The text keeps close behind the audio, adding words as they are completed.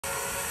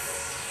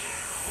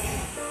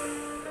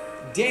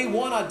Day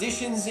 1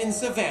 auditions in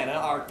Savannah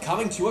are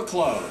coming to a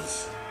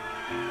close.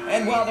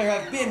 And while there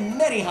have been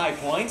many high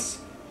points,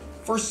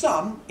 for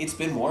some, it's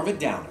been more of a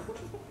downer.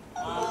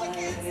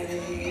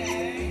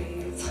 I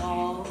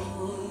fall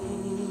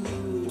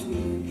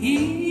to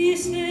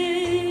pieces.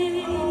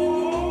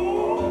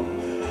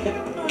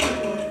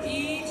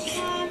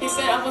 He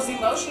said I was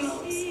emotional.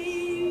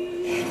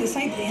 This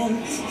ain't the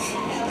end.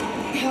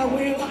 I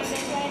will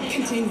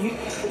continue.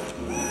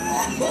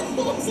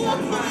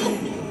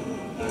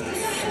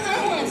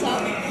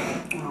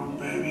 Oh,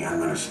 baby, I'm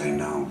gonna say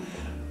no.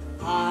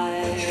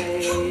 I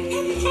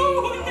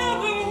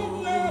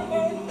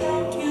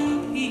fall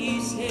to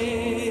pieces.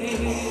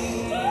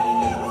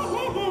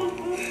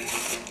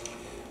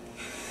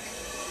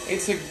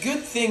 It's a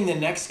good thing the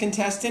next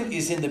contestant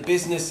is in the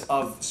business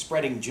of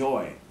spreading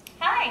joy.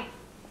 Hi,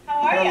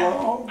 how are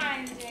Hello. you?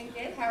 I'm doing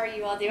good. How are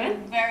you all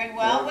doing? Very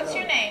well. What's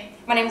your name?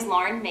 My name is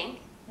Lauren Mink.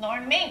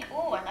 Lauren Mink.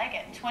 Ooh, I like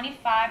it.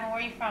 25. And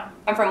where are you from?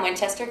 I'm from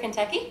Winchester,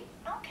 Kentucky.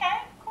 Okay,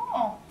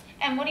 cool.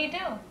 And what do you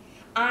do?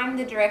 I'm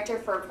the director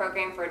for a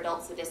program for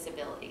adults with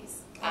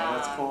disabilities.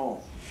 That's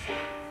cool.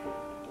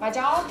 My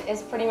job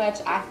is pretty much,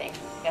 I think,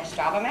 the best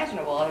job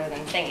imaginable other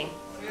than singing.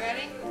 You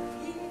ready?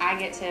 I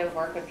get to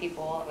work with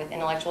people with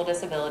intellectual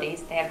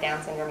disabilities. They have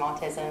Down syndrome,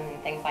 autism,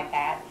 and things like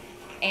that.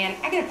 And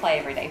I get to play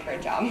every day for a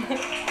job.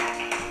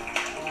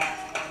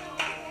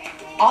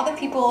 All the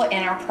people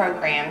in our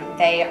program,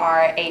 they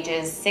are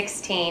ages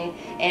 16,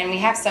 and we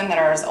have some that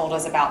are as old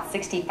as about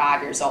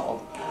 65 years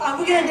old. Are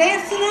we gonna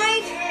dance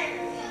tonight?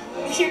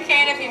 You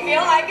can if you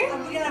feel like it. Are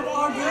we gonna have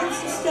hors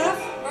d'oeuvres and stuff?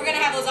 We're gonna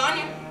have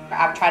lasagna.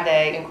 I've tried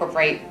to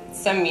incorporate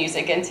some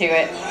music into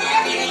it.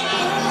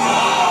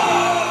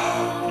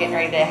 Getting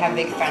ready to have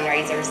big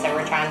fundraisers, so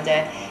we're trying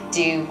to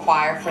do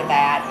choir for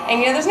that. And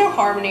you know, there's no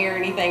harmony or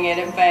anything in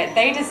it, but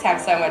they just have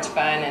so much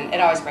fun, and it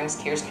always brings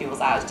tears to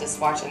people's eyes just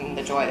watching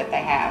the joy that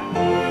they have.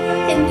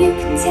 And you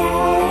can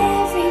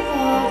tell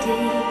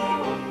everybody.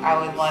 I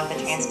would love the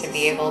chance to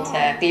be able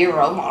to be a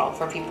role model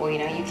for people. You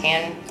know, you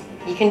can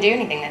do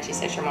anything that you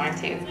set your mind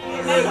to.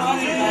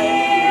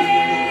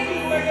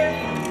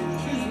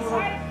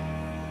 I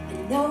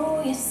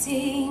know you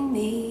see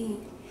me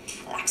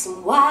like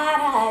some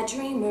wide-eyed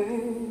dreamer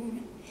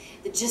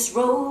that just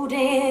rolled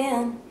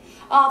in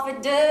off a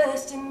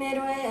dusty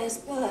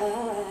Midwest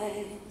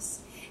bus.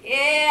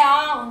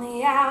 Yeah, on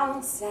the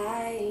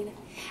outside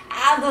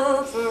I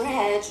look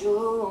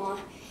fragile,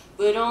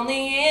 but on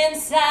the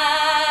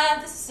inside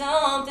there's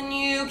something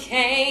you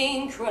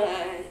can't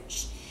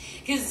crush.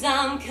 'Cause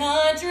I'm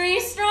country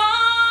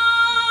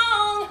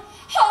strong,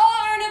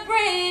 hard to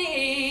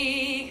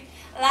break,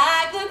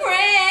 like the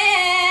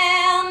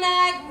ground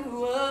I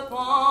grew up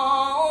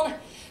on.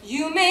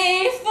 You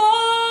may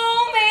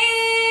fool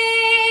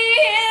me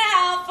and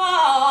I'll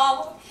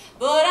fall,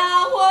 but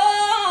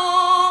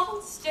I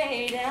won't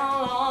stay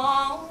down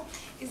long.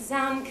 'Cause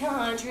I'm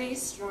country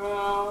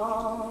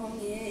strong,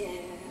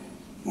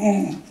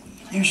 yeah.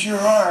 You sure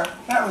are.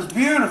 That was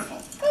beautiful.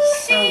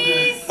 So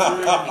good.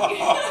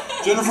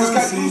 Jennifer's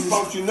got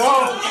goosebumps, you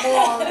know. Come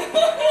on.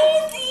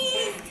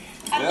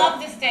 I love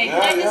this day.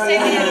 Can I just say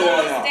that I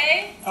love this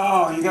day?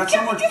 Oh, you got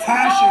so much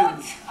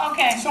passion.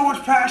 Okay. So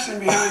much passion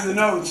behind the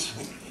notes.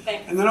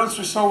 And the notes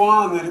were so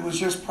on that it was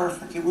just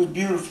perfect. It was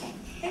beautiful.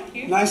 Thank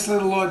you. Nice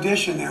little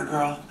audition there,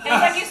 girl. It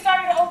was like you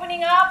started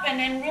opening up and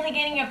then really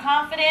getting your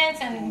confidence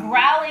and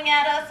growling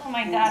at us. Oh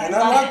my God. And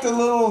I like the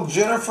little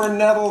Jennifer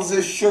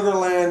Nettles-ish,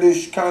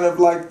 Sugarland-ish kind of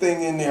like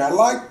thing in there. I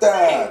like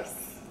that.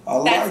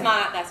 That's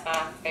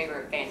my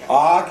favorite band.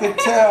 I could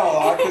tell.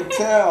 I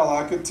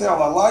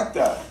like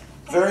that.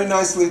 Very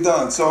nicely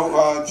done.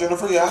 So,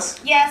 Jennifer, yes?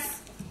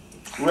 Yes.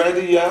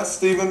 Randy, yes?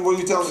 Stephen, will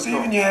you tell us?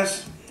 Stephen,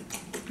 yes.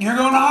 You're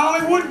going to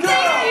Hollywood, girl!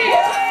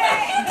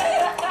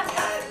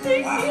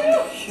 Thank Wow.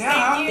 you.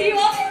 Yeah. See you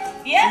all there?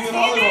 Yes, See see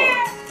you in you there.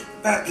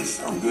 That is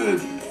so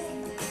good.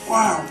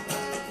 Wow.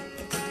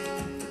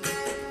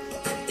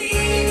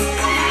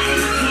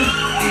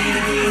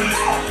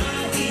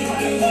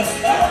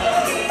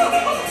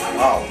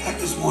 Wow. That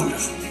is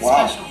wonderful.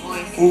 Wow. Special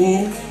voice.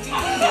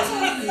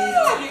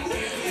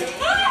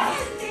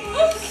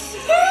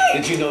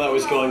 Did you know that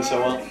was going so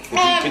well?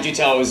 Could you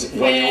tell it was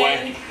going your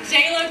way?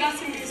 J-Lo got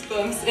some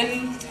goosebumps,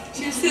 and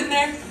she was sitting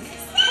there.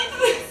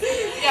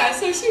 Yeah,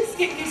 so she was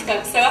getting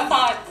goosebumps. So I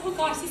thought, oh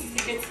gosh, this is a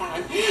good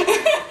sign.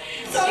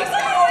 So I was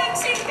like,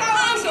 oh, she's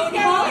going to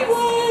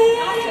Hollywood.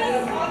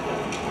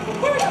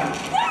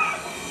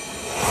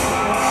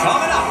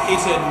 Coming up,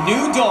 it's a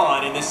new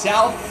dawn in the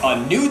South, a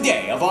new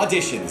day of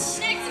auditions.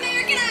 Next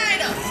American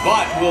Idol.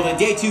 But will the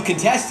day 2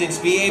 contestants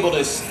be able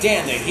to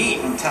stand the heat?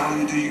 I'm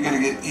telling you, dude, you're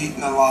going to get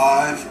eaten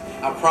alive.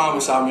 I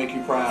promise I'll make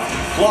you proud.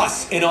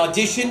 Plus, in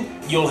audition,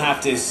 you'll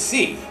have to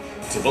see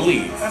to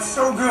believe. That's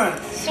so good.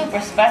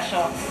 Super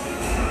special.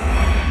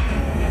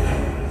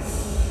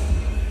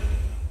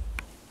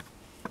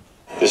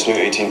 This new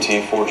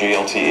AT&T 4G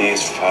LTE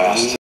is fast.